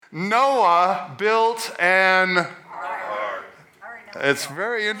Noah built an ark. It's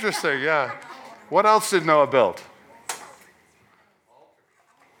very interesting, yeah. What else did Noah build?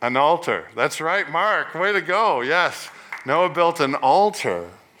 An altar. That's right, Mark. Way to go. Yes. Noah built an altar.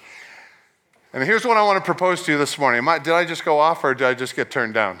 And here's what I want to propose to you this morning. Did I just go off or did I just get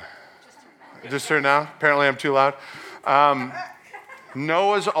turned down? Just turned down? Apparently I'm too loud.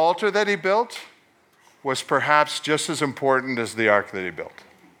 Noah's altar that he built was perhaps just as important as the ark that he built.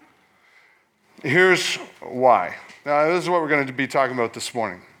 Here's why. Now, this is what we're going to be talking about this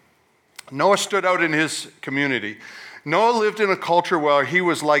morning. Noah stood out in his community. Noah lived in a culture where he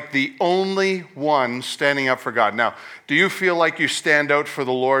was like the only one standing up for God. Now, do you feel like you stand out for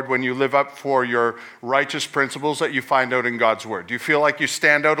the Lord when you live up for your righteous principles that you find out in God's Word? Do you feel like you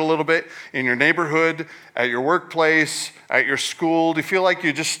stand out a little bit in your neighborhood, at your workplace, at your school? Do you feel like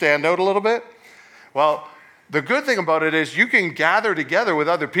you just stand out a little bit? Well, the good thing about it is you can gather together with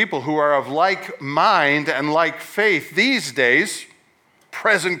other people who are of like mind and like faith these days,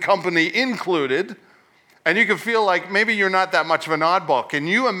 present company included, and you can feel like maybe you're not that much of an oddball. Can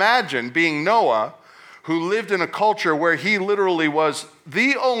you imagine being Noah, who lived in a culture where he literally was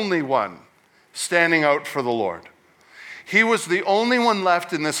the only one standing out for the Lord? He was the only one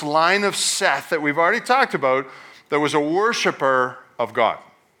left in this line of Seth that we've already talked about that was a worshiper of God.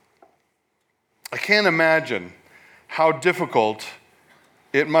 I can't imagine how difficult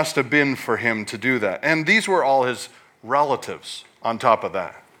it must have been for him to do that. And these were all his relatives on top of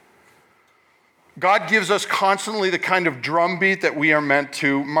that. God gives us constantly the kind of drumbeat that we are meant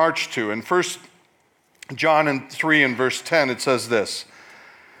to march to. In 1 John 3 and verse 10, it says this: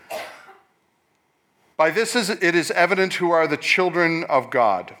 "By this it is evident who are the children of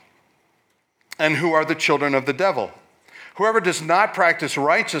God and who are the children of the devil. Whoever does not practice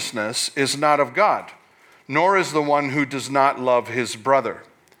righteousness is not of God, nor is the one who does not love his brother."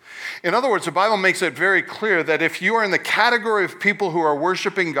 In other words, the Bible makes it very clear that if you are in the category of people who are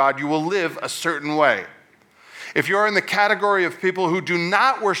worshiping God, you will live a certain way. If you are in the category of people who do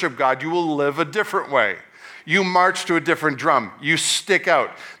not worship God, you will live a different way. You march to a different drum. You stick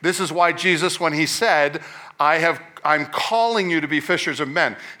out. This is why Jesus, when he said, I'm calling you to be fishers of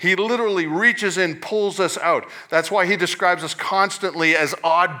men, he literally reaches in, pulls us out. That's why he describes us constantly as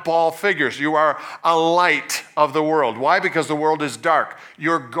oddball figures. You are a light of the world. Why? Because the world is dark.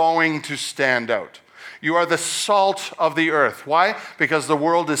 You're going to stand out. You are the salt of the earth. Why? Because the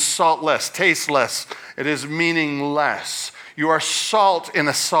world is saltless, tasteless. It is meaningless. You are salt in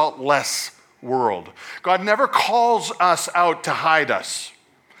a saltless world. God never calls us out to hide us.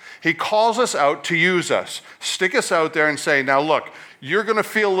 He calls us out to use us. Stick us out there and say, now look, you're going to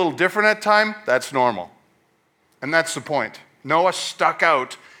feel a little different at time. That's normal. And that's the point. Noah stuck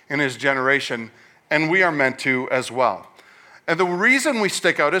out in his generation, and we are meant to as well. And the reason we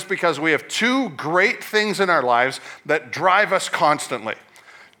stick out is because we have two great things in our lives that drive us constantly.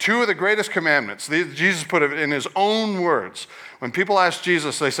 Two of the greatest commandments. Jesus put it in his own words. When people asked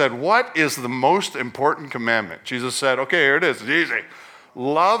Jesus, they said, what is the most important commandment? Jesus said, okay, here it is. It's easy.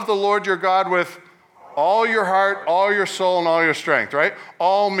 Love the Lord your God with all your heart, all your soul, and all your strength, right?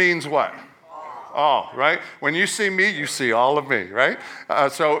 All means what? All, right? When you see me, you see all of me, right?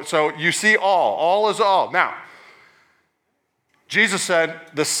 So you see all. All is all. Now, Jesus said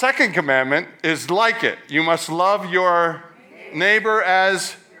the second commandment is like it. You must love your neighbor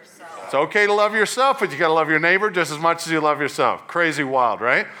as yourself. It's okay to love yourself, but you got to love your neighbor just as much as you love yourself. Crazy wild,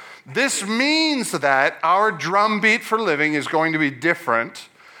 right? This means that our drumbeat for living is going to be different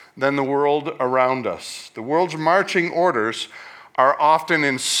than the world around us. The world's marching orders are often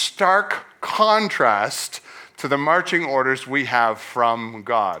in stark contrast to the marching orders we have from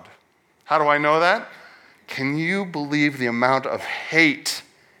God. How do I know that? Can you believe the amount of hate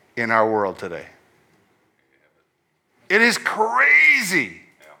in our world today? It is crazy.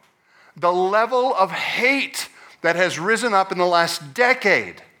 The level of hate that has risen up in the last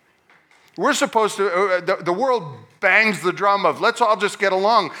decade. We're supposed to, the world bangs the drum of let's all just get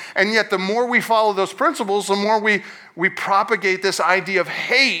along. And yet the more we follow those principles, the more we propagate this idea of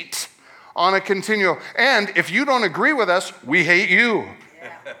hate on a continual. And if you don't agree with us, we hate you.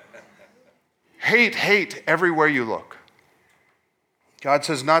 Yeah. Hate everywhere you look. God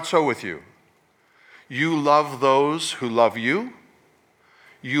says, not so with you. You love those who love you.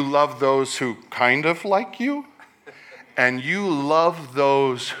 You love those who kind of like you. And you love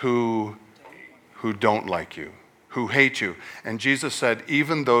those who don't like you, who hate you. And Jesus said,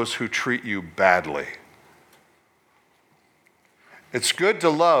 even those who treat you badly. It's good to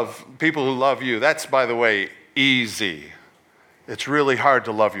love people who love you. That's, by the way, easy. It's really hard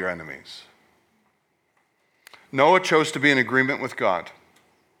to love your enemies. Noah chose to be in agreement with God.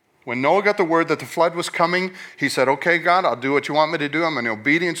 When Noah got the word that the flood was coming, he said, okay, God, I'll do what you want me to do. I'm in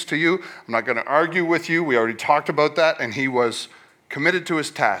obedience to you. I'm not going to argue with you. We already talked about that. And he was committed to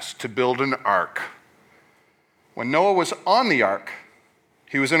his task to build an ark. When Noah was on the ark,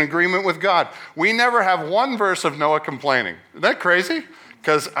 he was in agreement with God. We never have one verse of Noah complaining. Isn't that crazy?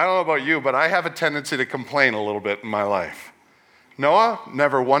 Because I don't know about you, but I have a tendency to complain a little bit in my life. Noah,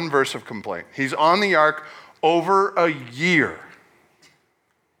 never one verse of complaint. He's on the ark over a year.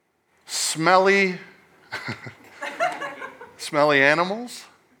 Smelly animals?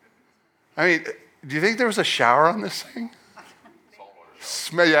 I mean, do you think there was a shower on this thing?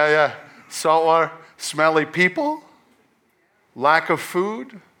 Yeah. Salt water. Smelly people? Lack of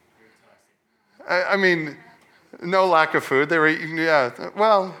food? I mean, no lack of food. They were eating,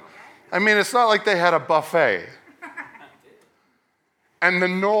 well, I mean, it's not like they had a buffet. And the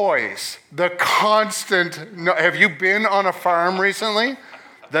noise, the constant, have you been on a farm recently?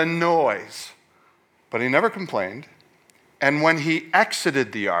 The noise. But he never complained. And when he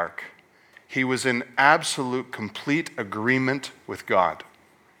exited the ark, he was in absolute, complete agreement with God.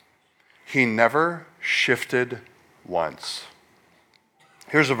 He never shifted once.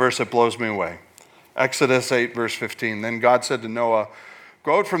 Here's a verse that blows me away. Exodus 8, verse 15. Then God said to Noah,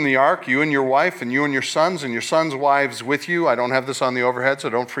 go out from the ark, you and your wife, and you and your sons wives with you. I don't have this on the overhead, so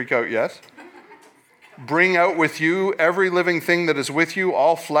don't freak out yet. Bring out with you every living thing that is with you,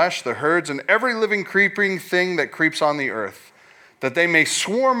 all flesh, the herds, and every living creeping thing that creeps on the earth, that they may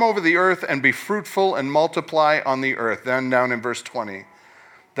swarm over the earth and be fruitful and multiply on the earth. Then down in verse 20.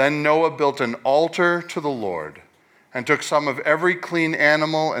 Then Noah built an altar to the Lord and took some of every clean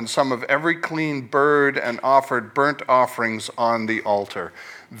animal and some of every clean bird and offered burnt offerings on the altar.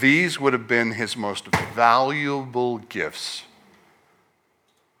 These would have been his most valuable gifts.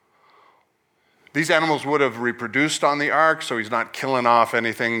 These animals would have reproduced on the ark, so he's not killing off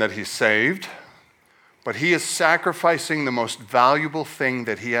anything that he saved. But he is sacrificing the most valuable thing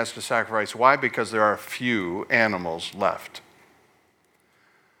that he has to sacrifice. Why? Because there are few animals left.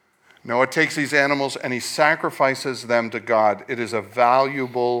 Noah takes these animals and he sacrifices them to God. It is a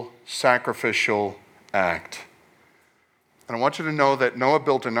valuable sacrificial act. And I want you to know that Noah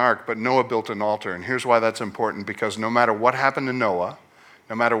built an ark, but Noah built an altar. And here's why that's important, because no matter what happened to Noah,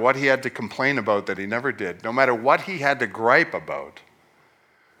 no matter what he had to complain about that he never did, no matter what he had to gripe about,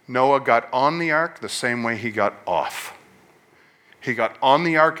 Noah got on the ark the same way he got off. He got on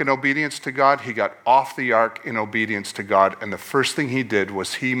the ark in obedience to God. He got off the ark in obedience to God. And the first thing he did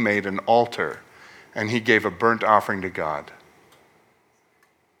was he made an altar and he gave a burnt offering to God.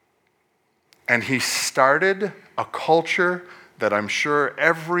 And he started a culture that I'm sure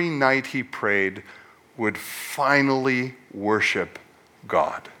every night he prayed would finally worship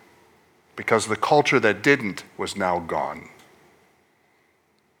God. Because the culture that didn't was now gone.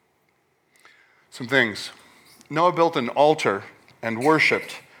 Some things. Noah built an altar and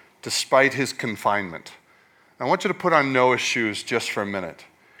worshiped despite his confinement. I want you to put on Noah's shoes just for a minute.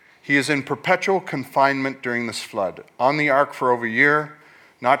 He is in perpetual confinement during this flood. On the ark for over a year,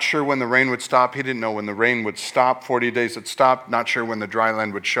 not sure when the rain would stop. He didn't know when the rain would stop. 40 days it stopped. Not sure when the dry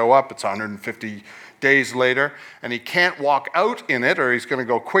land would show up. It's 150 days later. And he can't walk out in it, or he's going to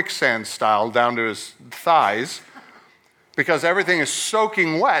go quicksand style down to his thighs, because everything is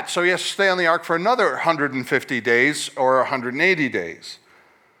soaking wet, so he has to stay on the ark for another 150 days or 180 days.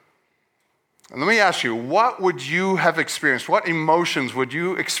 And let me ask you, what would you have experienced? What emotions would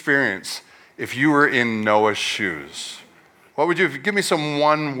you experience if you were in Noah's shoes? What would you, give me some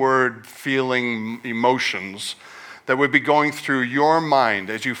one-word feeling emotions that would be going through your mind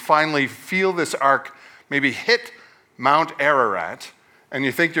as you finally feel this ark maybe hit Mount Ararat, and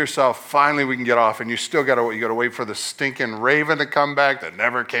you think to yourself, finally we can get off, and you still got to wait for the stinking raven to come back that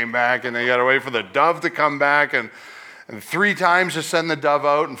never came back, and then you got to wait for the dove to come back, and 3 times to send the dove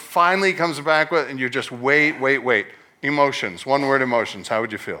out, and finally he comes back with, and you just wait. Emotions, one word emotions, how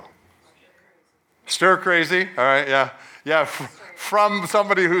would you feel? Stir crazy, all right, yeah. Yeah, from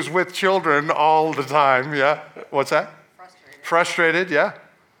somebody who's with children all the time, yeah. What's that? Frustrated, yeah.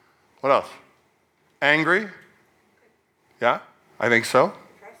 What else? Angry? Yeah. I think so.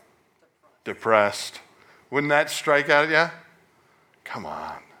 Depressed. Wouldn't that strike out at you? Come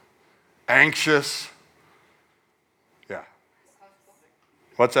on. Anxious. Yeah.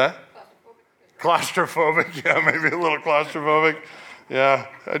 What's that? Claustrophobic. Yeah, maybe a little claustrophobic. Yeah,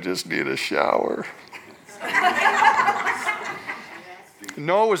 I just need a shower.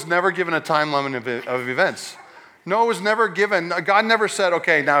 Noah was never given a time limit of events. Noah was never given, God never said,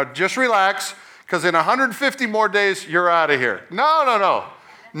 okay, now just relax, because in 150 more days, you're out of here. No.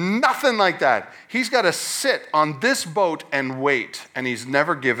 Nothing like that. He's got to sit on this boat and wait, and he's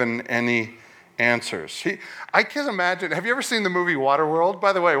never given any answers. I can't imagine. Have you ever seen the movie Waterworld?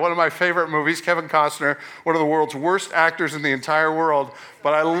 By the way, one of my favorite movies, Kevin Costner, one of the world's worst actors in the entire world,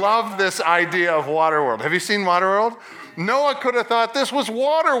 but I love this idea of Waterworld. Have you seen Waterworld? Noah could have thought this was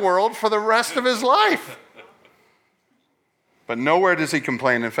Waterworld for the rest of his life. But nowhere does he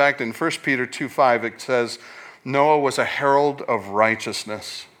complain. In fact, in 1 Peter 2:5, it says, Noah was a herald of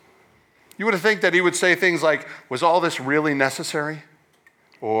righteousness. You would think that he would say things like, was all this really necessary?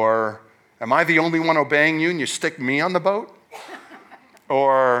 Or, am I the only one obeying you and you stick me on the boat?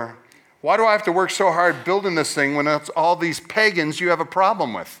 Or, why do I have to work so hard building this thing when it's all these pagans you have a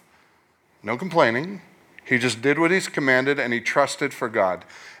problem with? No complaining. He just did what he's commanded and he trusted for God.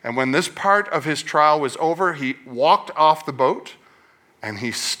 And when this part of his trial was over, he walked off the boat and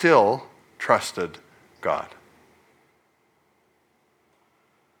he still trusted God.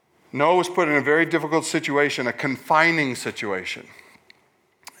 Noah was put in a very difficult situation, a confining situation,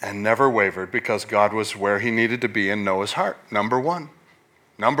 and never wavered because God was where he needed to be in Noah's heart. Number one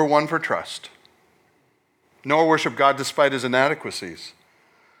for trust. Noah worshiped God despite his inadequacies.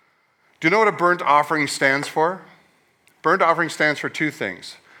 Do you know what a burnt offering stands for? Burnt offering stands for two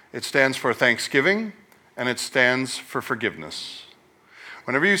things. It stands for thanksgiving, and it stands for forgiveness.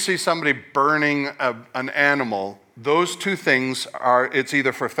 Whenever you see somebody burning an animal, those two things are, it's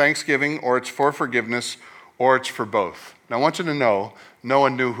either for thanksgiving, or it's for forgiveness, or it's for both. Now, I want you to know, Noah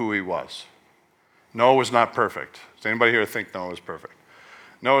knew who he was. Noah was not perfect. Does anybody here think Noah was perfect?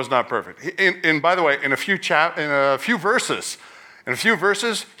 Noah's not perfect. And by the way, in a few verses,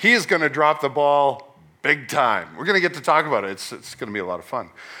 he is going to drop the ball big time. We're going to get to talk about it. It's going to be a lot of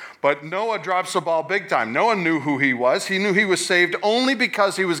fun. But Noah drops the ball big time. Noah knew who he was. He knew he was saved only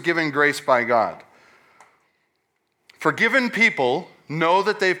because he was given grace by God. Forgiven people know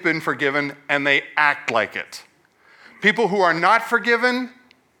that they've been forgiven and they act like it. People who are not forgiven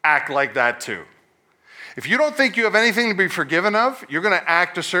act like that too. If you don't think you have anything to be forgiven of, you're going to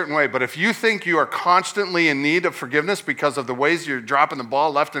act a certain way. But if you think you are constantly in need of forgiveness because of the ways you're dropping the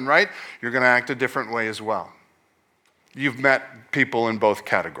ball left and right, you're going to act a different way as well. You've met people in both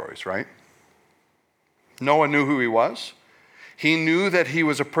categories, right? Noah knew who he was. He knew that he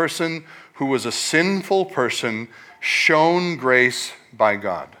was a person who was a sinful person shown grace by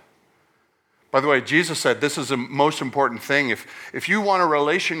God. By the way, Jesus said this is the most important thing. If you want a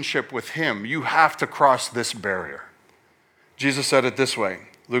relationship with him, you have to cross this barrier. Jesus said it this way,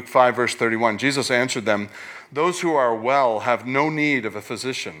 Luke 5, verse 31. Jesus answered them, "Those who are well have no need of a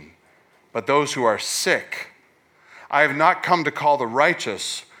physician, but those who are sick. I have not come to call the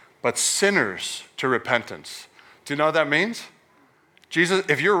righteous, but sinners to repentance." Do you know what that means? Jesus,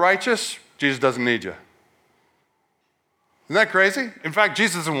 if you're righteous, Jesus doesn't need you. Isn't that crazy? In fact,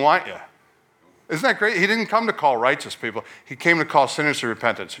 Jesus doesn't want you. Isn't that great? He didn't come to call righteous people. He came to call sinners to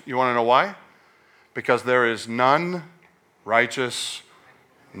repentance. You want to know why? Because there is none righteous,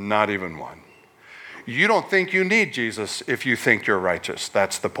 not even one. You don't think you need Jesus if you think you're righteous.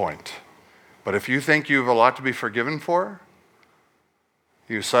 That's the point. But if you think you have a lot to be forgiven for,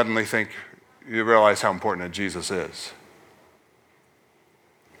 you suddenly you realize how important that Jesus is.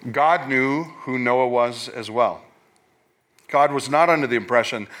 God knew who Noah was as well. God was not under the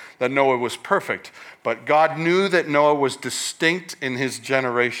impression that Noah was perfect, but God knew that Noah was distinct in his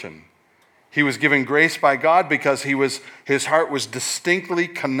generation. He was given grace by God because his heart was distinctly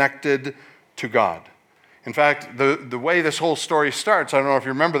connected to God. In fact, the way this whole story starts, I don't know if you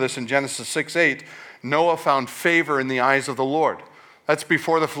remember this, in Genesis 6:8, Noah found favor in the eyes of the Lord. That's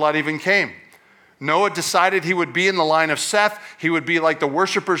before the flood even came. Noah decided he would be in the line of Seth. He would be like the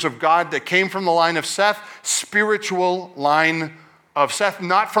worshipers of God that came from the line of Seth, spiritual line of Seth,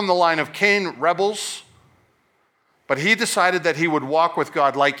 not from the line of Cain, rebels. But he decided that he would walk with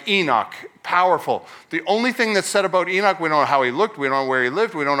God like Enoch, powerful. The only thing that's said about Enoch, we don't know how he looked, we don't know where he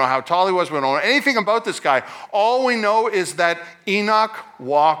lived, we don't know how tall he was, we don't know anything about this guy. All we know is that Enoch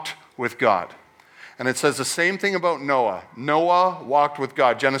walked with God. And it says the same thing about Noah. Noah walked with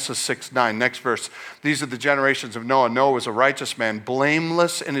God. Genesis 6:9, next verse. These are the generations of Noah. Noah was a righteous man,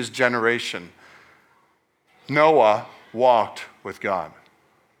 blameless in his generation. Noah walked with God.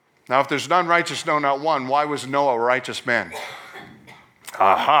 Now, if there's none righteous, no, not one, why was Noah a righteous man?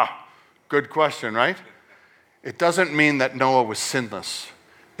 Aha, good question, right? It doesn't mean that Noah was sinless.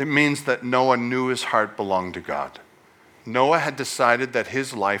 It means that Noah knew his heart belonged to God. Noah had decided that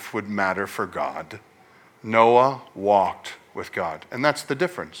his life would matter for God. Noah walked with God, and that's the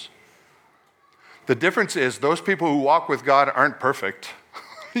difference. The difference is those people who walk with God aren't perfect.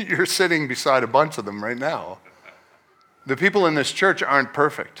 You're sitting beside a bunch of them right now. The people in this church aren't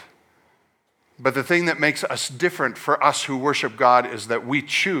perfect. But the thing that makes us different for us who worship God is that we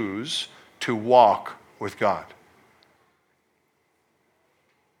choose to walk with God.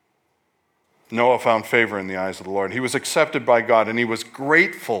 Noah found favor in the eyes of the Lord. He was accepted by God, and he was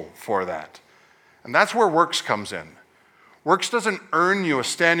grateful for that. And that's where works comes in. Works doesn't earn you a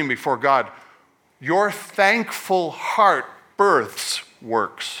standing before God. Your thankful heart births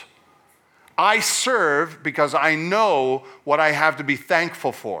works. I serve because I know what I have to be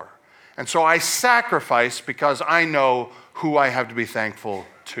thankful for. And so I sacrifice because I know who I have to be thankful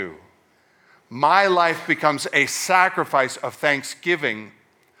to. My life becomes a sacrifice of thanksgiving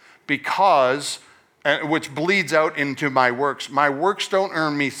because, which bleeds out into my works. My works don't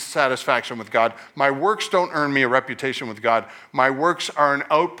earn me satisfaction with God. My works don't earn me a reputation with God. My works are an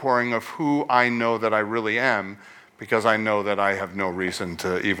outpouring of who I know that I really am, because I know that I have no reason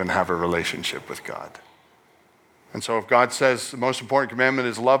to even have a relationship with God. And so if God says the most important commandment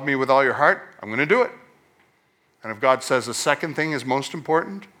is love me with all your heart, I'm going to do it. And if God says the second thing is most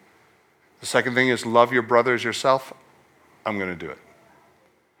important, the second thing is love your brother as yourself, I'm going to do it.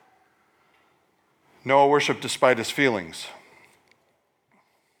 Noah worshiped despite his feelings.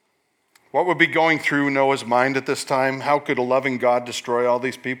 What would be going through Noah's mind at this time? How could a loving God destroy all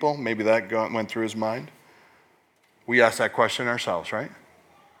these people? Maybe that went through his mind. We ask that question ourselves, right?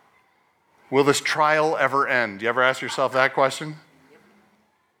 Will this trial ever end? You ever ask yourself that question?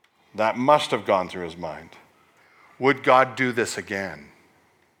 That must have gone through his mind. Would God do this again?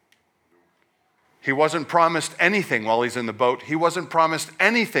 He wasn't promised anything while he's in the boat. He wasn't promised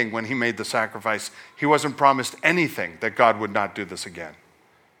anything when he made the sacrifice. He wasn't promised anything that God would not do this again.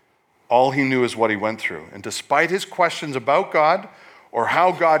 All he knew is what he went through. And despite his questions about God or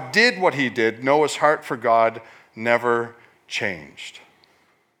how God did what he did, Noah's heart for God never changed.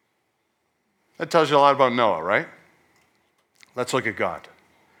 That tells you a lot about Noah, right? Let's look at God.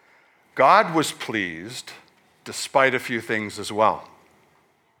 God was pleased despite a few things as well.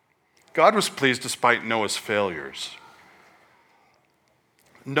 God was pleased despite Noah's failures.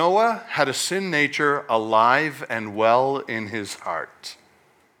 Noah had a sin nature alive and well in his heart.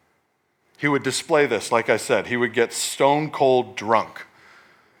 He would display this, like I said. He would get stone cold drunk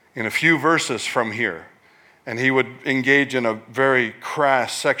in a few verses from here, and he would engage in a very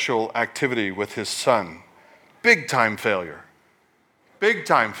crass sexual activity with his son. Big time failure. Big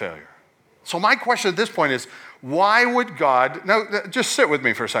time failure. So my question at this point is, why would God, now just sit with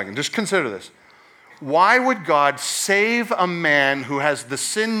me for a second, just consider this. Why would God save a man who has the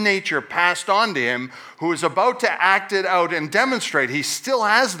sin nature passed on to him, who is about to act it out and demonstrate he still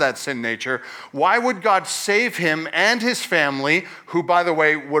has that sin nature? Why would God save him and his family, who, by the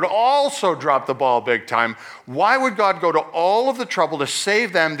way, would also drop the ball big time? Why would God go to all of the trouble to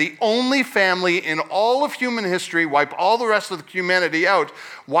save them, the only family in all of human history, wipe all the rest of humanity out?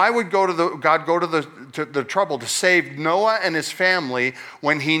 Why would God go to the trouble to save Noah and his family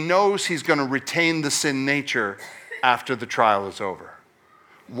when he knows he's going to retain the sin nature after the trial is over?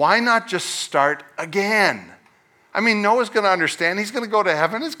 Why not just start again? I mean, Noah's going to understand. He's going to go to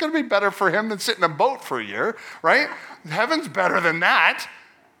heaven. It's going to be better for him than sit in a boat for a year, right? Heaven's better than that.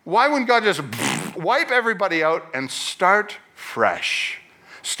 Why wouldn't God just wipe everybody out and start fresh?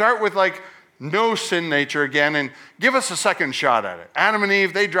 Start with no sin nature again and give us a second shot at it. Adam and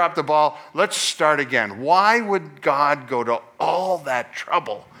Eve, they dropped the ball. Let's start again. Why would God go to all that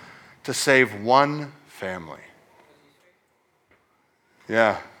trouble to save one family?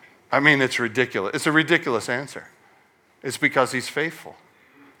 Yeah, I mean, it's ridiculous. It's a ridiculous answer. It's because he's faithful.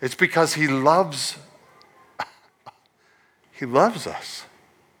 It's because he loves us.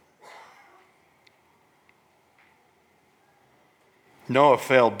 Noah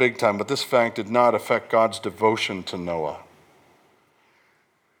failed big time, but this fact did not affect God's devotion to Noah.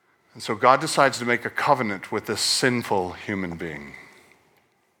 And so God decides to make a covenant with this sinful human being.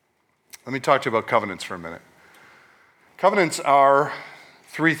 Let me talk to you about covenants for a minute. Covenants are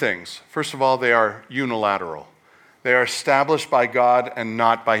three things. First of all, they are unilateral. They are established by God and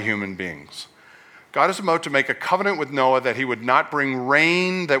not by human beings. God is about to make a covenant with Noah that he would not bring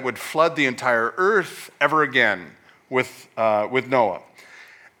rain that would flood the entire earth ever again with Noah.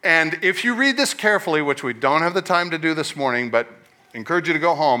 And if you read this carefully, which we don't have the time to do this morning, but I encourage you to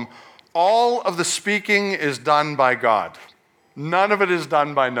go home, all of the speaking is done by God. None of it is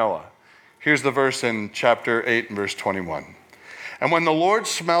done by Noah. Here's the verse in chapter 8 and verse 21. And when the Lord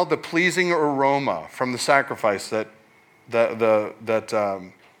smelled the pleasing aroma from the sacrifice that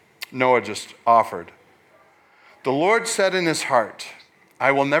Noah just offered, the Lord said in his heart,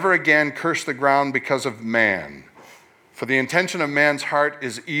 I will never again curse the ground because of man, for the intention of man's heart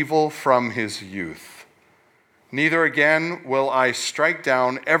is evil from his youth. Neither again will I strike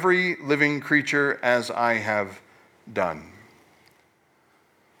down every living creature as I have done.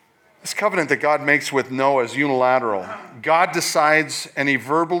 This covenant that God makes with Noah is unilateral. God decides and he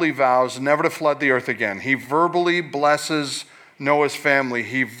verbally vows never to flood the earth again. He verbally blesses Noah's family.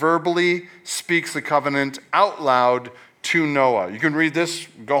 He verbally speaks the covenant out loud to Noah. You can read this,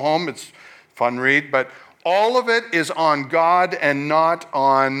 go home, it's a fun read, but all of it is on God and not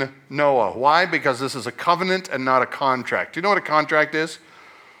on Noah. Why? Because this is a covenant and not a contract. Do you know what a contract is?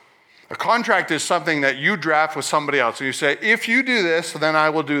 A contract is something that you draft with somebody else. And you say, if you do this, then I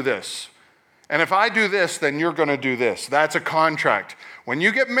will do this. And if I do this, then you're going to do this. That's a contract. When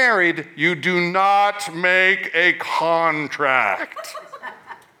you get married, you do not make a contract.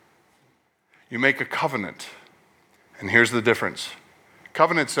 You make a covenant. And here's the difference.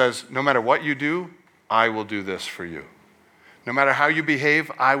 Covenant says, no matter what you do, I will do this for you. No matter how you behave,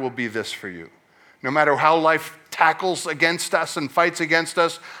 I will be this for you. No matter how life tackles against us and fights against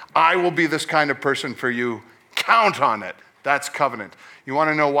us, I will be this kind of person for you. Count on it. That's covenant. You want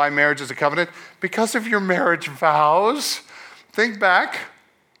to know why marriage is a covenant? Because of your marriage vows. Think back.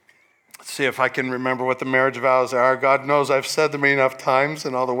 Let's see if I can remember what the marriage vows are. God knows I've said them enough times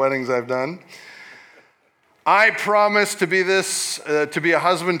in all the weddings I've done. I promise to be a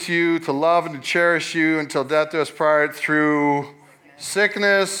husband to you, to love and to cherish you until death do us part, through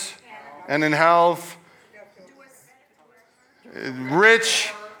sickness and in health,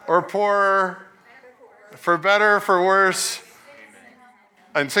 rich or poor, for better, for worse.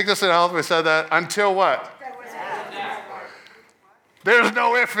 In sickness and health, we said that. Until what? There's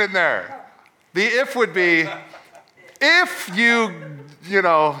no if in there. The if would be, if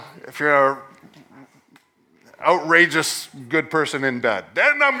if you're an outrageous good person in bed,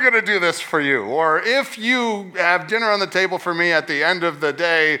 then I'm going to do this for you. Or if you have dinner on the table for me at the end of the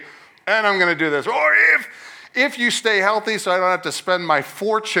day, and I'm going to do this. Or if you stay healthy so I don't have to spend my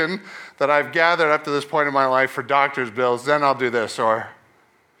fortune that I've gathered up to this point in my life for doctor's bills, then I'll do this. Or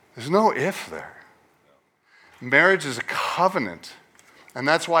there's no if there. Marriage is a covenant. And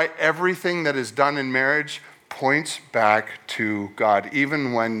that's why everything that is done in marriage points back to God.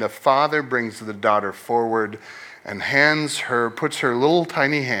 Even when the father brings the daughter forward and puts her little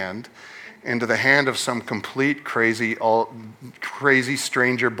tiny hand into the hand of some complete crazy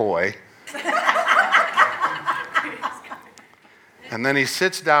stranger boy. And then he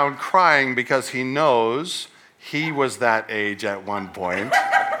sits down crying because he knows he was that age at one point.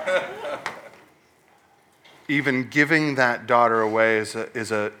 Even giving that daughter away is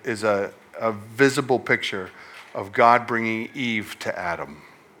a visible picture of God bringing Eve to Adam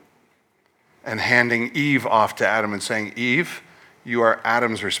and handing Eve off to Adam and saying, Eve, you are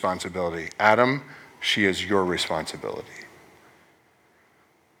Adam's responsibility. Adam, she is your responsibility.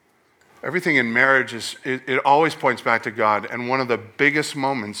 Everything in marriage it always points back to God, and one of the biggest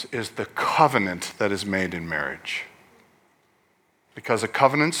moments is the covenant that is made in marriage. Because the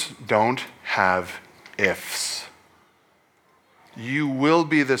covenants don't have ifs. You will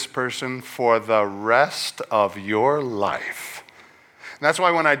be this person for the rest of your life. And that's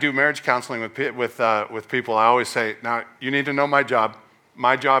why when I do marriage counseling with people, I always say, now you need to know my job.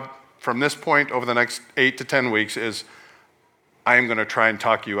 My job from this point over the next 8 to 10 weeks is I am going to try and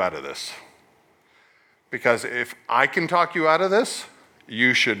talk you out of this. Because if I can talk you out of this,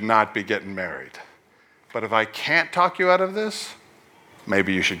 you should not be getting married. But if I can't talk you out of this,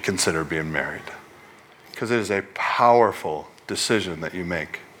 maybe you should consider being married. Because it is a powerful decision that you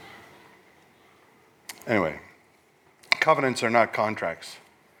make. Anyway, covenants are not contracts.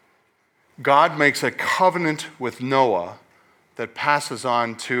 God makes a covenant with Noah that passes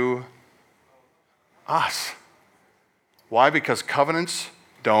on to us. Why? Because covenants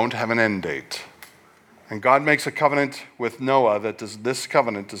don't have an end date. And God makes a covenant with Noah this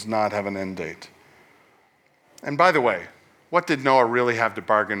covenant does not have an end date. And by the way, what did Noah really have to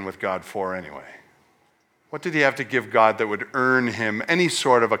bargain with God for anyway? What did he have to give God that would earn him any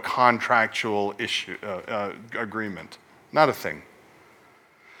sort of a contractual agreement? Not a thing.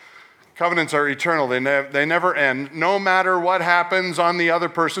 Covenants are eternal. They never end, no matter what happens on the other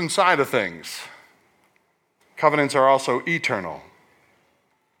person's side of things. Covenants are also eternal.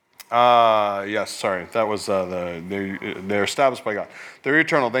 That was they're established by God. They're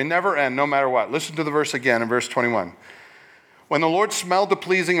eternal. They never end, no matter what. Listen to the verse again in verse 21. When the Lord smelled the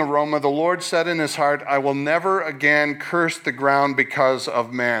pleasing aroma, the Lord said in his heart, I will never again curse the ground because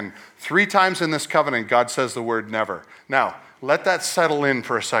of man. 3 times in this covenant, God says the word never. Now, let that settle in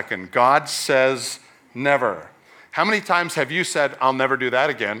for a second. God says never. How many times have you said, I'll never do that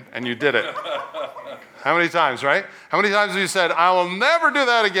again, and you did it? How many times, right? How many times have you said, I will never do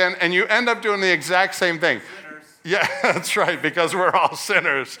that again, and you end up doing the exact same thing? Yeah, that's right, because we're all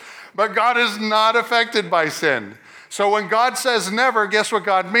sinners. But God is not affected by sin. So when God says never, guess what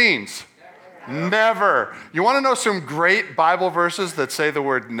God means? Never. You want to know some great Bible verses that say the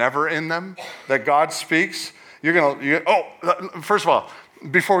word never in them, that God speaks? First of all,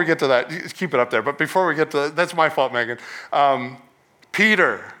 before we get to that, keep it up there, but before we get to that, that's my fault, Megan.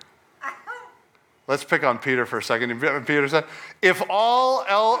 Peter. Let's pick on Peter for a second. Peter said, if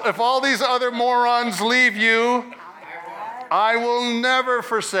all these other morons leave you, I will never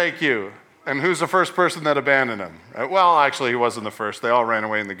forsake you. And who's the first person that abandoned him? Well, actually, he wasn't the first. They all ran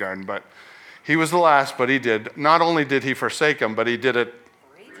away in the garden, but he was the last, but he did. Not only did he forsake him, but he did it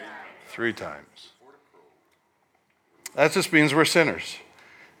three times. That just means we're sinners.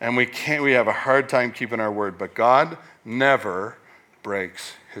 And we have a hard time keeping our word. But God never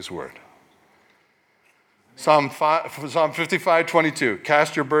breaks his word. Psalm 55:22.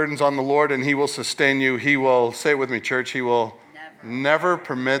 Cast your burdens on the Lord and he will sustain you. He will, say it with me, church, he will never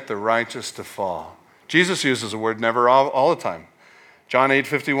permit the righteous to fall. Jesus uses the word never all the time. John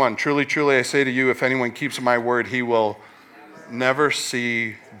 8:51. Truly, truly, I say to you, if anyone keeps my word, he will never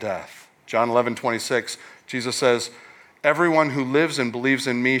see death. John 11:26. Jesus says, everyone who lives and believes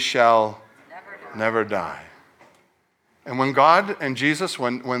in me shall never die. And when God and Jesus,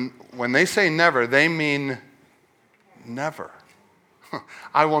 when they say never, they mean never.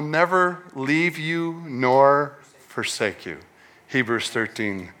 I will never leave you nor forsake you. Hebrews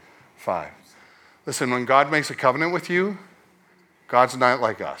 13:5. Listen, when God makes a covenant with you, God's not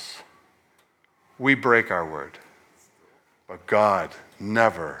like us. We break our word. But God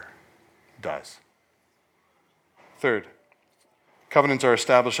never does. Third, covenants are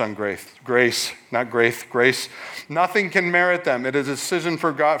established on grace. Nothing can merit them. It is a decision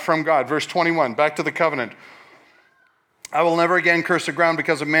from God. Verse 21, back to the covenant. I will never again curse the ground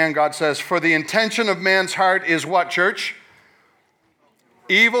because of man, God says. For the intention of man's heart is what, church?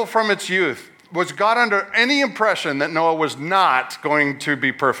 Evil from its youth. Was God under any impression that Noah was not going to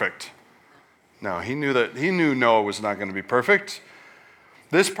be perfect? No, he knew Noah was not going to be perfect.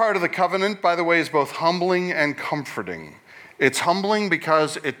 This part of the covenant, by the way, is both humbling and comforting. It's humbling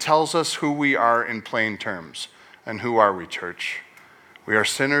because it tells us who we are in plain terms. And who are we, church? We are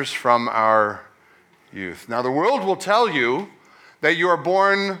sinners from our youth. Now, the world will tell you that you are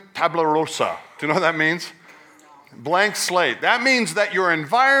born tabula rasa. Do you know what that means? Blank slate. That means that your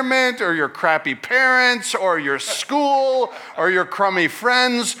environment or your crappy parents or your school or your crummy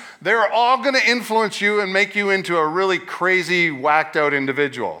friends, they're all going to influence you and make you into a really crazy, whacked out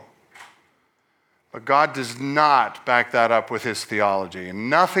individual. But God does not back that up with his theology. And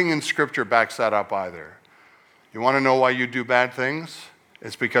nothing in Scripture backs that up either. You want to know why you do bad things?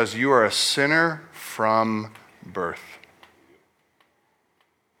 It's because you are a sinner from birth.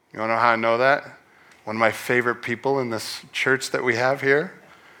 You want to know how I know that? One of my favorite people in this church that we have here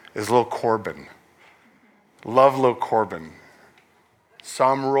is Lil Corbin. Love Lil Corbin.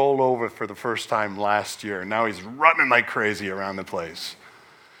 Saw him roll over for the first time last year. Now he's running like crazy around the place.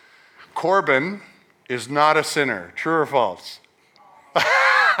 Corbin is not a sinner. True or false?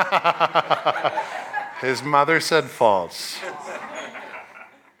 His mother said false.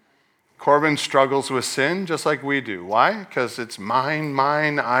 Corbin struggles with sin just like we do. Why? Because it's mine,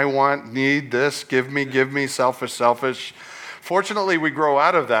 I want, need this, give me, selfish. Fortunately, we grow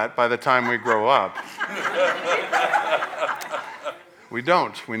out of that by the time we grow up. We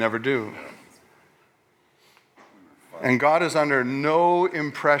don't. We never do. And God is under no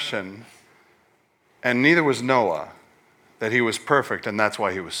impression, and neither was Noah, that he was perfect, and that's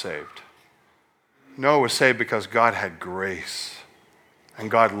why he was saved. Noah was saved because God had grace. And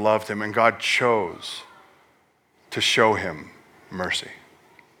God loved him, and God chose to show him mercy.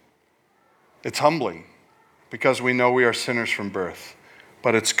 It's humbling because we know we are sinners from birth,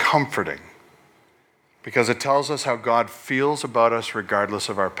 but it's comforting because it tells us how God feels about us regardless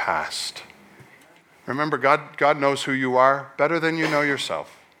of our past. Remember, God knows who you are better than you know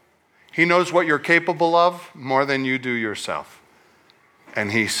yourself. He knows what you're capable of more than you do yourself.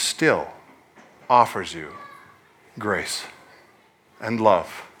 And he still offers you grace and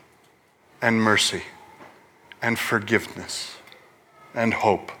love, and mercy, and forgiveness, and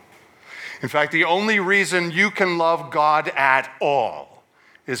hope. In fact, the only reason you can love God at all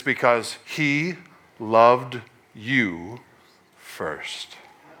is because he loved you first.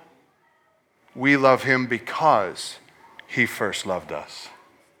 We love him because he first loved us.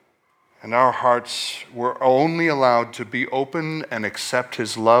 And our hearts were only allowed to be open and accept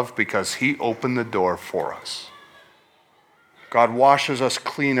his love because he opened the door for us. God washes us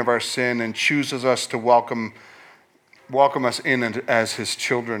clean of our sin and chooses us to welcome us in as his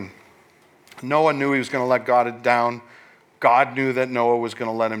children. Noah knew he was going to let God down. God knew that Noah was going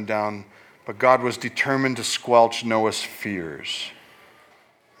to let him down. But God was determined to squelch Noah's fears.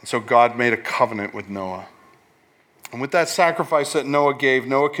 And so God made a covenant with Noah. And with that sacrifice that Noah gave,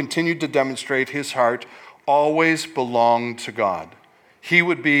 Noah continued to demonstrate his heart always belonged to God. He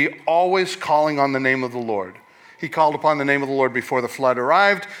would be always calling on the name of the Lord. He called upon the name of the Lord before the flood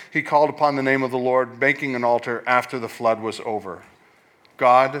arrived. He called upon the name of the Lord, making an altar after the flood was over.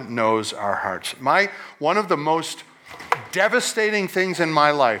 God knows our hearts. One of the most devastating things in my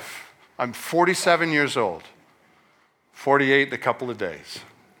life, I'm 47 years old, 48 in a couple of days.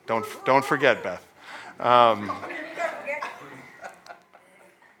 Don't forget, Beth.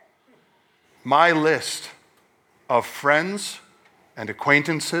 My list of friends and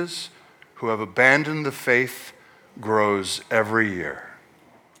acquaintances who have abandoned the faith grows every year.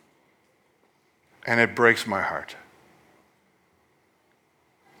 And it breaks my heart.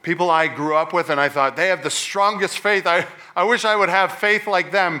 People I grew up with and I thought, they have the strongest faith. I wish I would have faith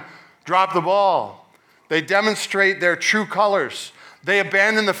like them. Drop the ball. They demonstrate their true colors. They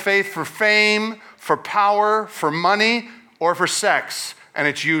abandon the faith for fame, for power, for money, or for sex. And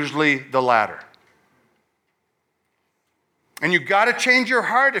it's usually the latter. And you've got to change your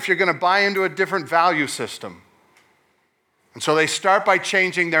heart if you're going to buy into a different value system. And so they start by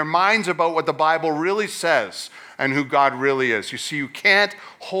changing their minds about what the Bible really says and who God really is. You see, you can't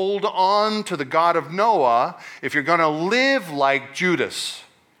hold on to the God of Noah if you're going to live like Judas.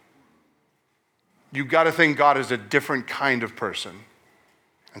 You've got to think God is a different kind of person.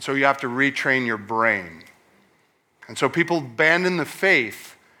 And so you have to retrain your brain. And so people abandon the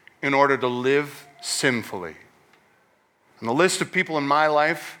faith in order to live sinfully. And the list of people in my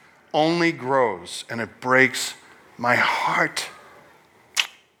life only grows, and it breaks my heart.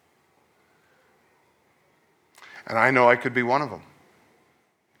 And I know I could be one of them.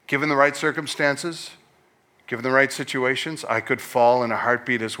 Given the right circumstances, given the right situations, I could fall in a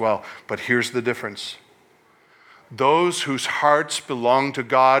heartbeat as well. But here's the difference. Those whose hearts belong to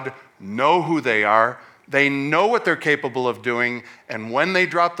God know who they are. They know what they're capable of doing. And when they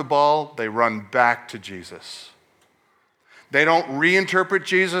drop the ball, they run back to Jesus. They don't reinterpret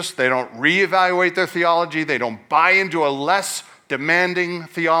Jesus. They don't reevaluate their theology. They don't buy into a less demanding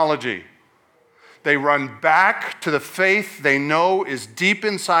theology. They run back to the faith they know is deep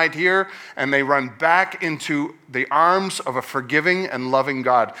inside here, and they run back into the arms of a forgiving and loving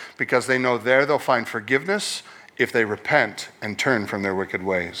God because they know there they'll find forgiveness if they repent and turn from their wicked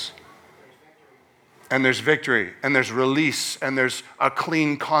ways. And there's victory, and there's release, and there's a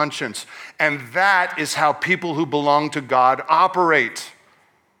clean conscience. And that is how people who belong to God operate.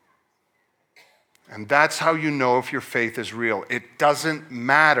 And that's how you know if your faith is real. It doesn't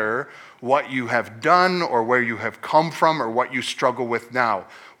matter what you have done or where you have come from or what you struggle with now.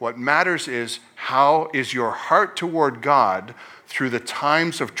 What matters is how is your heart toward God through the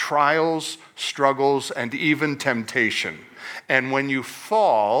times of trials, struggles, and even temptation. And when you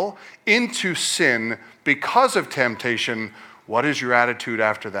fall into sin because of temptation, what is your attitude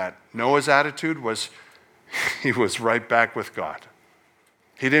after that? Noah's attitude was he was right back with God.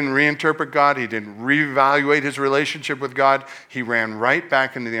 He didn't reinterpret God. He didn't reevaluate his relationship with God. He ran right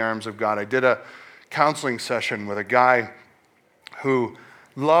back into the arms of God. I did a counseling session with a guy who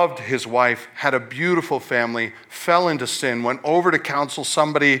loved his wife, had a beautiful family, fell into sin, went over to counsel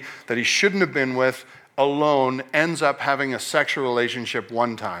somebody that he shouldn't have been with, alone, ends up having a sexual relationship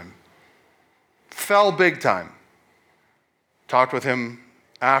one time. Fell big time. Talked with him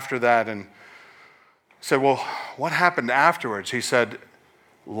after that and said, well, what happened afterwards? He said,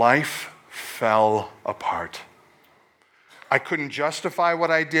 life fell apart. I couldn't justify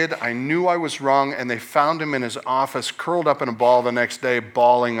what I did. I knew I was wrong, and they found him in his office, curled up in a ball the next day,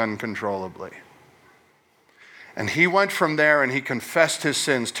 bawling uncontrollably. And he went from there and he confessed his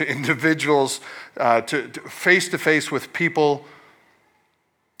sins to individuals, to face with people,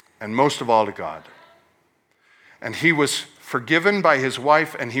 and most of all to God. And he was forgiven by his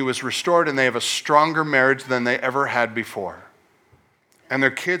wife, and he was restored, and they have a stronger marriage than they ever had before. And their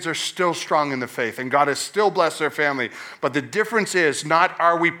kids are still strong in the faith, and God has still blessed their family. But the difference is not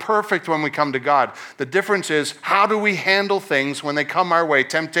are we perfect when we come to God. The difference is how do we handle things when they come our way?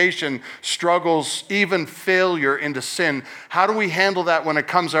 Temptation, struggles, even failure into sin. How do we handle that when it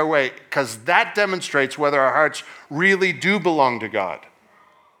comes our way? Because that demonstrates whether our hearts really do belong to God.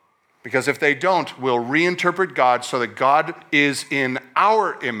 Because if they don't, we'll reinterpret God so that God is in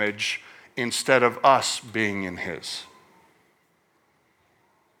our image instead of us being in his.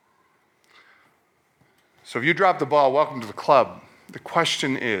 So if you drop the ball, welcome to the club. The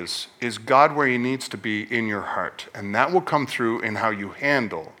question is God where he needs to be in your heart? And that will come through in how you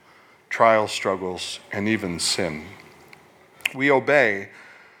handle trials, struggles, and even sin. We obey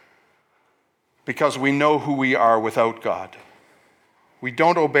because we know who we are without God. We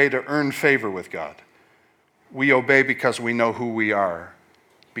don't obey to earn favor with God. We obey because we know who we are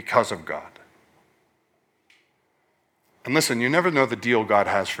because of God. And listen, you never know the deal God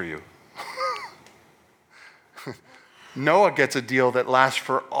has for you. Noah gets a deal that lasts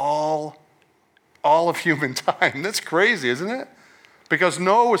for all of human time. That's crazy, isn't it? Because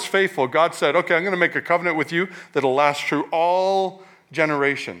Noah was faithful. God said, okay, I'm going to make a covenant with you that'll last through all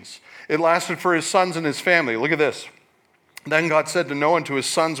generations. It lasted for his sons and his family. Look at this. Then God said to Noah and to his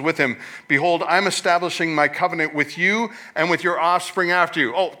sons with him, behold, I'm establishing my covenant with you and with your offspring after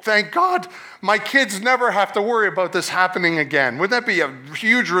you. Oh, thank God. My kids never have to worry about this happening again. Wouldn't that be a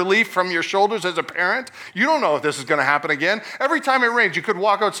huge relief from your shoulders as a parent? You don't know if this is going to happen again. Every time it rains, you could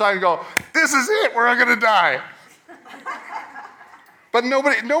walk outside and go, this is it. We're going to die. But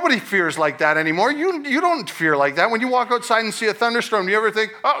nobody fears like that anymore. You don't fear like that. When you walk outside and see a thunderstorm, do you ever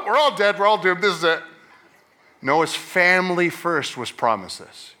think, oh, we're all dead. We're all doomed. This is it. Noah's family first was promised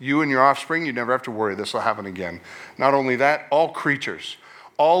this. You and your offspring, you never have to worry. This will happen again. Not only that, all creatures,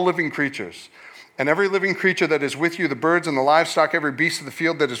 all living creatures, and every living creature that is with you, the birds and the livestock, every beast of the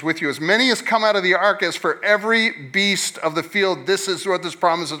field that is with you, as many as come out of the ark, as for every beast of the field, this is what this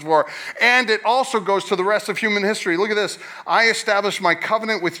promise is for. And it also goes to the rest of human history. Look at this. I establish my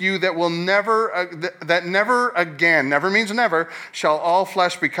covenant with you that will never again, never means never, shall all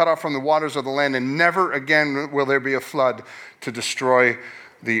flesh be cut off from the waters of the land, and never again will there be a flood to destroy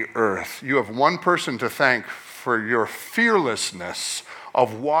the earth. You have one person to thank for your fearlessness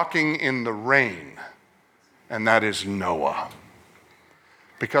of walking in the rain, and that is Noah.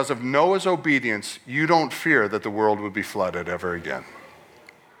 Because of Noah's obedience, you don't fear that the world would be flooded ever again.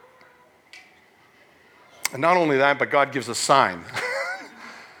 And not only that, but God gives a sign.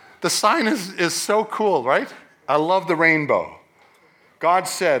 The sign is so cool, right? I love the rainbow. God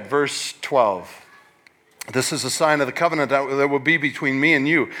said, verse 12, this is a sign of the covenant that will be between me and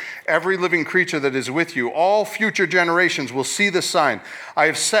you. Every living creature that is with you, all future generations will see the sign. I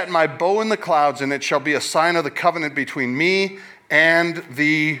have set my bow in the clouds, and it shall be a sign of the covenant between me and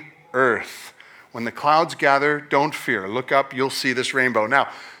the earth. When the clouds gather, don't fear. Look up, you'll see this rainbow. Now,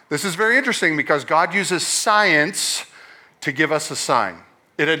 this is very interesting because God uses science to give us a sign.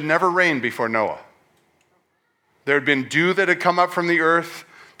 It had never rained before Noah. There had been dew that had come up from the earth.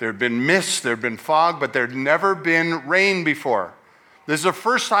 There had been mist, there had been fog, but there had never been rain before. This is the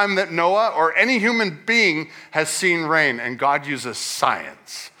first time that Noah or any human being has seen rain, and God uses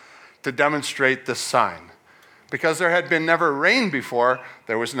science to demonstrate this sign. Because there had been never rain before,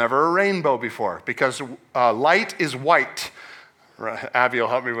 there was never a rainbow before. Because light is white. Abby will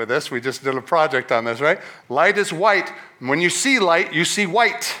help me with this. We just did a project on this, right? Light is white. When you see light, you see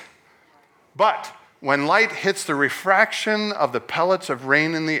white. But when light hits the refraction of the pellets of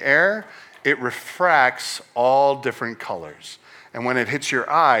rain in the air, it refracts all different colors. And when it hits your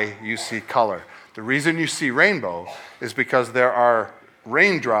eye, you see color. The reason you see rainbow is because there are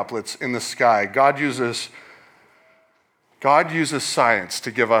rain droplets in the sky. God uses science to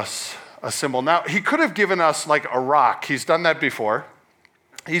give us a symbol. Now, he could have given us like a rock. He's done that before.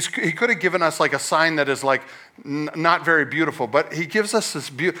 He could have given us like a sign that is like not very beautiful, but he gives us this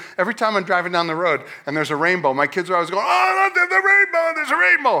beauty. Every time I'm driving down the road and there's a rainbow, my kids are always going, oh, there's a rainbow, there's a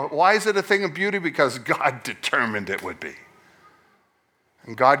rainbow. Why is it a thing of beauty? Because God determined it would be.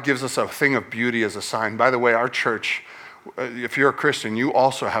 And God gives us a thing of beauty as a sign. By the way, our church, if you're a Christian, you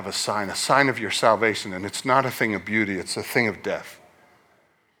also have a sign of your salvation, and it's not a thing of beauty, it's a thing of death.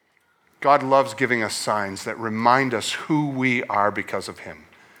 God loves giving us signs that remind us who we are because of him.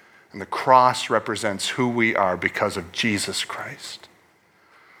 And the cross represents who we are because of Jesus Christ.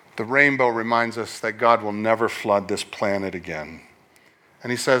 The rainbow reminds us that God will never flood this planet again.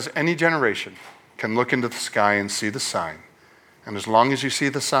 And he says any generation can look into the sky and see the sign. And as long as you see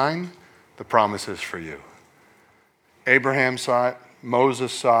the sign, the promise is for you. Abraham saw it,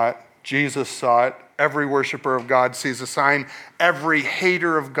 Moses saw it, Jesus saw it, every worshiper of God sees the sign, every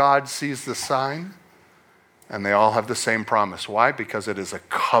hater of God sees the sign. And they all have the same promise. Why? Because it is a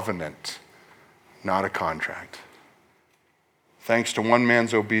covenant, not a contract. Thanks to one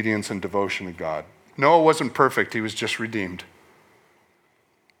man's obedience and devotion to God. Noah wasn't perfect, he was just redeemed.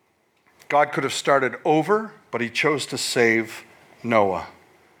 God could have started over, but he chose to save Noah.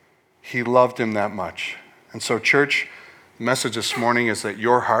 He loved him that much. And so, church, the message this morning is that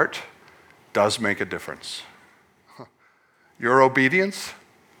your heart does make a difference. Your obedience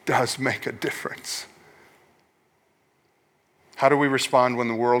does make a difference. How do we respond when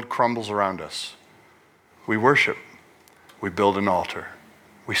the world crumbles around us? We worship. We build an altar.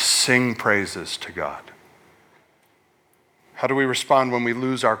 We sing praises to God. How do we respond when we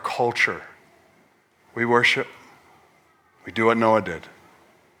lose our culture? We worship. We do what Noah did.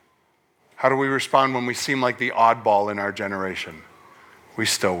 How do we respond when we seem like the oddball in our generation? We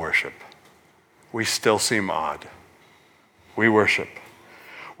still worship. We still seem odd. We worship.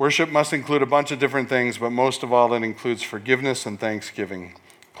 Worship must include a bunch of different things, but most of all, it includes forgiveness and thanksgiving.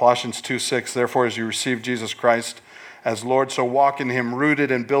 Colossians 2:6, therefore, as you receive Jesus Christ as Lord, so walk in him, rooted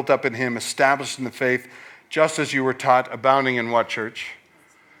and built up in him, established in the faith, just as you were taught, abounding in what, church?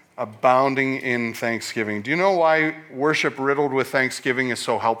 Abounding in thanksgiving. Do you know why worship riddled with thanksgiving is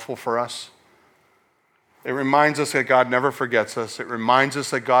so helpful for us? It reminds us that God never forgets us. It reminds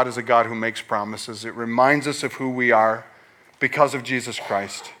us that God is a God who makes promises. It reminds us of who we are because of Jesus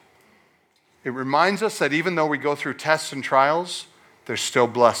Christ. It reminds us that even though we go through tests and trials, there's still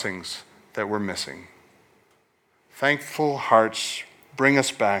blessings that we're missing. Thankful hearts bring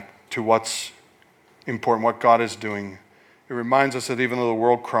us back to what's important, what God is doing. It reminds us that even though the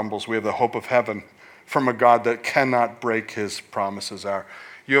world crumbles, we have the hope of heaven from a God that cannot break his promises.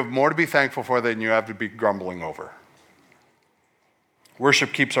 You have more to be thankful for than you have to be grumbling over.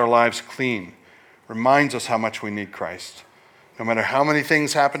 Worship keeps our lives clean, reminds us how much we need Christ. No matter how many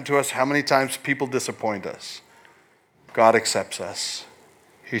things happen to us, how many times people disappoint us, God accepts us.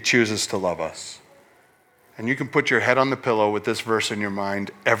 He chooses to love us. And you can put your head on the pillow with this verse in your mind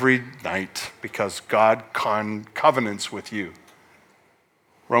every night because God covenants with you.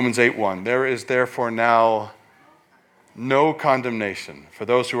 Romans 8:1, there is therefore now no condemnation for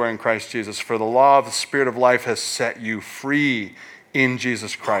those who are in Christ Jesus, for the law of the Spirit of life has set you free in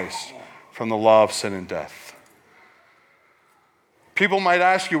Jesus Christ from the law of sin and death. People might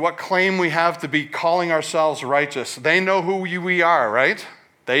ask you what claim we have to be calling ourselves righteous. They know who we are, right?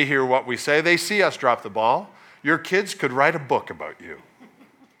 They hear what we say. They see us drop the ball. Your kids could write a book about you.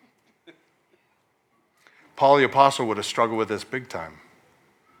 Paul the Apostle would have struggled with this big time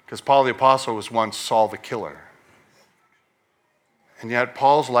because Paul the Apostle was once Saul the killer. And yet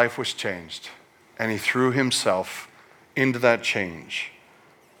Paul's life was changed, and he threw himself into that change,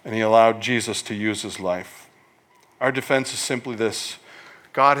 and he allowed Jesus to use his life. Our defense is simply this: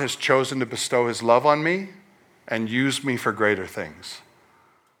 God has chosen to bestow his love on me and use me for greater things.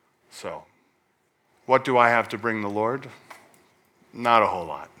 So, what do I have to bring the Lord? Not a whole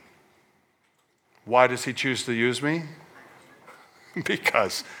lot. Why does he choose to use me?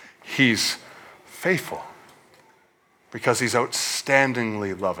 Because he's faithful. Because he's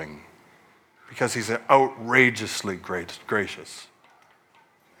outstandingly loving. Because he's outrageously gracious.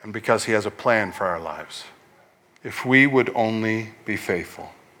 And because he has a plan for our lives. If we would only be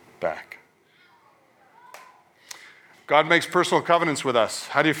faithful back. God makes personal covenants with us.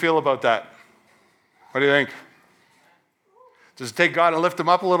 How do you feel about that? What do you think? Does it take God to lift him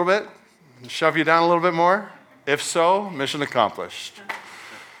up a little bit? Shove you down a little bit more? If so, mission accomplished.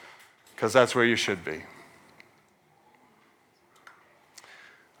 Because that's where you should be.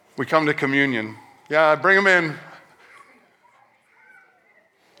 We come to communion. Yeah, bring them in.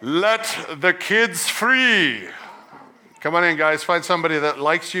 Let the kids free. Come on in, guys. Find somebody that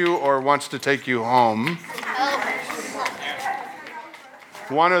likes you or wants to take you home.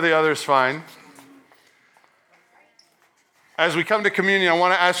 One or the other is fine. As we come to communion, I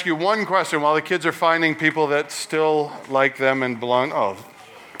want to ask you one question while the kids are finding people that still like them and belong. Oh.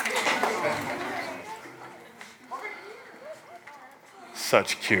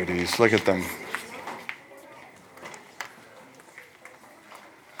 Such cuties. Look at them.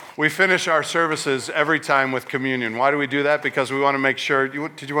 We finish our services every time with communion. Why do we do that? Because we want to make sure.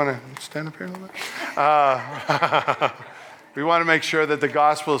 Did you want to stand up here a little bit? We want to make sure that the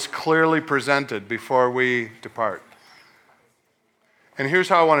gospel is clearly presented before we depart. And here's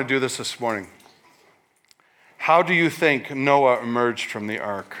how I want to do this morning. How do you think Noah emerged from the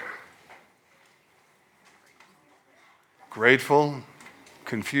ark? Grateful?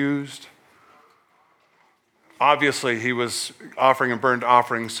 Confused? Obviously, he was offering a burnt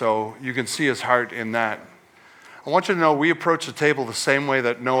offering, so you can see his heart in that. I want you to know we approach the table the same way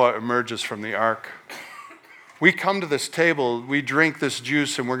that Noah emerges from the ark. We come to this table, we drink this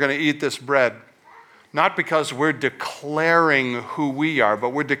juice, and we're going to eat this bread, not because we're declaring who we are, but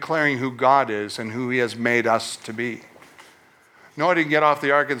we're declaring who God is and who he has made us to be. Noah didn't get off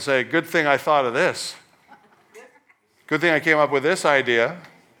the ark and say, good thing I thought of this. Good thing I came up with this idea.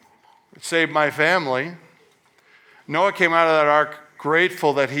 It saved my family. Noah came out of that ark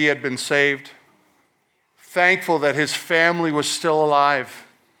grateful that he had been saved, thankful that his family was still alive,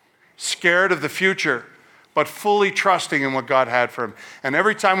 scared of the future, but fully trusting in what God had for him. And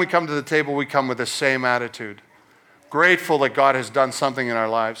every time we come to the table, we come with the same attitude. Grateful that God has done something in our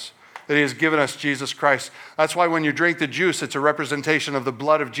lives, that he has given us Jesus Christ. That's why when you drink the juice, it's a representation of the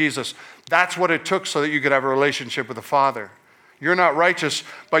blood of Jesus. That's what it took so that you could have a relationship with the Father. You're not righteous,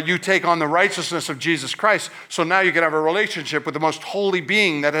 but you take on the righteousness of Jesus Christ, so now you can have a relationship with the most holy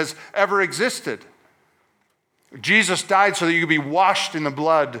being that has ever existed. Jesus died so that you could be washed in the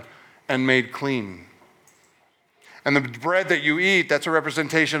blood and made clean. And the bread that you eat, that's a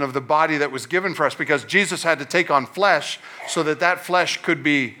representation of the body that was given for us, because Jesus had to take on flesh so that that flesh could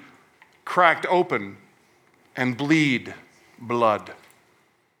be cracked open and bleed blood.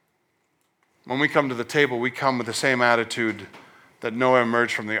 When we come to the table, we come with the same attitude that Noah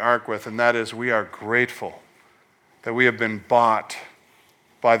emerged from the ark with, and that is, we are grateful that we have been bought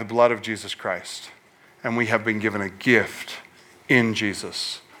by the blood of Jesus Christ, and we have been given a gift in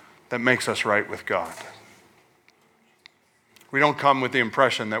Jesus that makes us right with God. We don't come with the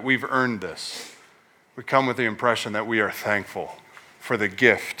impression that we've earned this. We come with the impression that we are thankful for the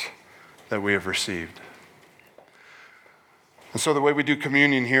gift that we have received. And so the way we do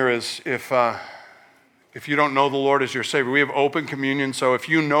communion here is if you don't know the Lord as your Savior, we have open communion. So if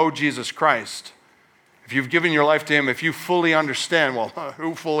you know Jesus Christ, if you've given your life to him, if you fully understand, well,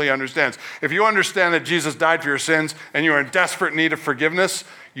 who fully understands? If you understand that Jesus died for your sins and you are in desperate need of forgiveness,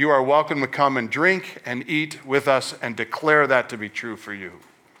 you are welcome to come and drink and eat with us and declare that to be true for you.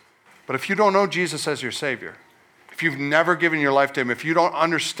 But if you don't know Jesus as your Savior, if you've never given your life to him, if you don't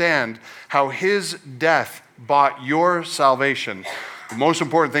understand how his death bought your salvation, the most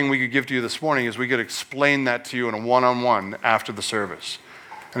important thing we could give to you this morning is we could explain that to you in a one-on-one after the service.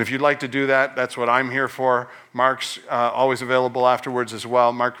 And if you'd like to do that, that's what I'm here for. Mark's always available afterwards as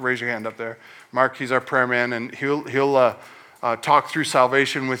well. Mark, raise your hand up there. Mark, he's our prayer man, and he'll talk through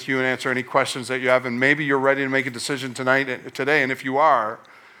salvation with you and answer any questions that you have. And maybe you're ready to make a decision today, and if you are,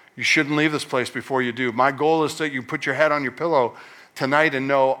 you shouldn't leave this place before you do. My goal is that you put your head on your pillow tonight and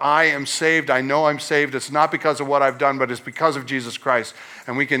know, I am saved. I know I'm saved. It's not because of what I've done, but it's because of Jesus Christ.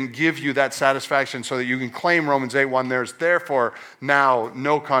 And we can give you that satisfaction so that you can claim Romans 8:1. There's therefore now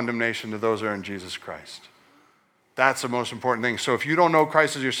no condemnation to those who are in Jesus Christ. That's the most important thing. So if you don't know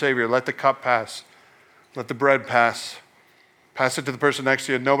Christ as your Savior, let the cup pass. Let the bread pass. Pass it to the person next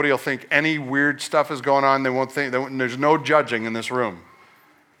to you. Nobody will think any weird stuff is going on. They won't think. There's no judging in this room.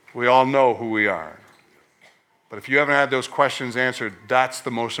 We all know who we are. But if you haven't had those questions answered, that's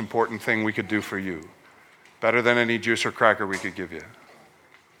the most important thing we could do for you. Better than any juice or cracker we could give you.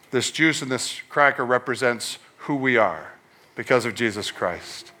 This juice and this cracker represents who we are because of Jesus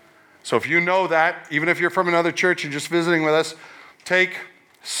Christ. So if you know that, even if you're from another church and just visiting with us,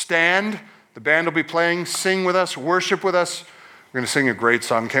 stand. The band will be playing. Sing with us. Worship with us. We're going to sing a great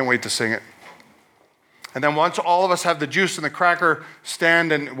song. Can't wait to sing it. And then once all of us have the juice and the cracker,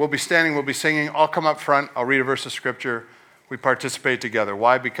 stand, and we'll be standing, we'll be singing. I'll come up front. I'll read a verse of scripture. We participate together.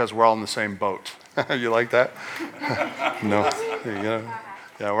 Why? Because we're all in the same boat. You like that? No.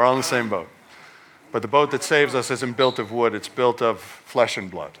 Yeah, we're all in the same boat. But the boat that saves us isn't built of wood. It's built of flesh and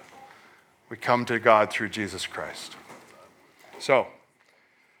blood. We come to God through Jesus Christ. So,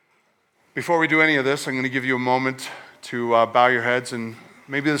 before we do any of this, I'm going to give you a moment to bow your heads and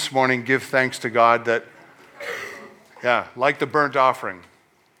maybe this morning give thanks to God that, like the burnt offering,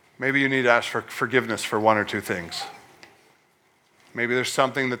 maybe you need to ask for forgiveness for one or two things. Maybe there's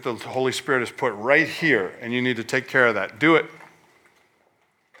something that the Holy Spirit has put right here and you need to take care of that. Do it.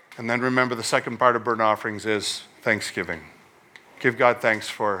 And then remember the second part of burnt offerings is thanksgiving. Give God thanks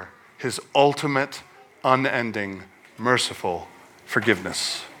for his ultimate, unending, merciful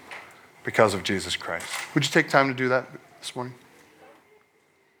forgiveness because of Jesus Christ. Would you take time to do that this morning?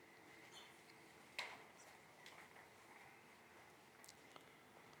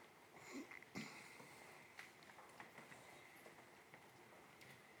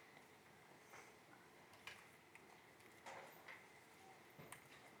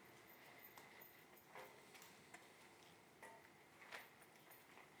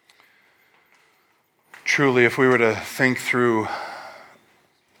 Truly, if we were to think through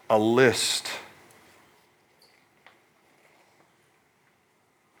a list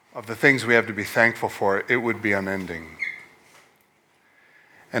of the things we have to be thankful for, it would be unending.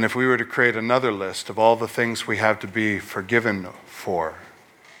 And if we were to create another list of all the things we have to be forgiven for,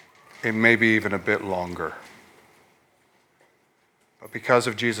 it may be even a bit longer. But because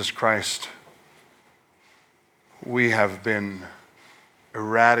of Jesus Christ, we have been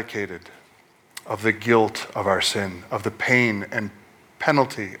eradicated of the guilt of our sin, of the pain and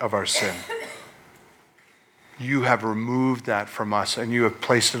penalty of our sin. You have removed that from us and you have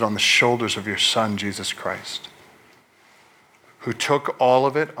placed it on the shoulders of your Son, Jesus Christ, who took all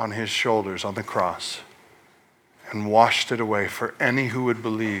of it on his shoulders on the cross. and washed it away for any who would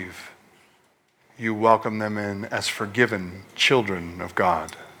believe. You welcome them in as forgiven children of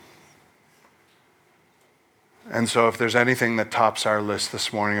God. And so if there's anything that tops our list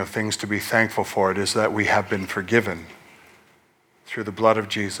this morning of things to be thankful for, it is that we have been forgiven through the blood of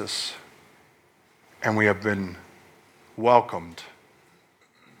Jesus, and we have been welcomed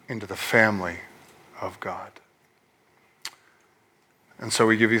into the family of God. And so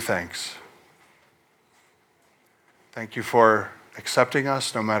we give you thanks. Thank you for accepting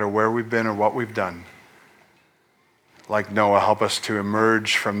us no matter where we've been or what we've done. Like Noah, help us to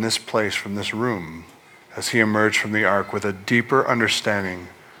emerge from this place, from this room, as he emerged from the ark with a deeper understanding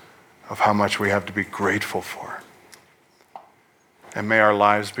of how much we have to be grateful for. And may our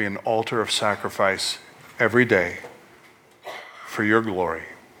lives be an altar of sacrifice every day for your glory.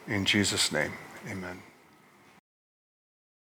 In Jesus' name, amen.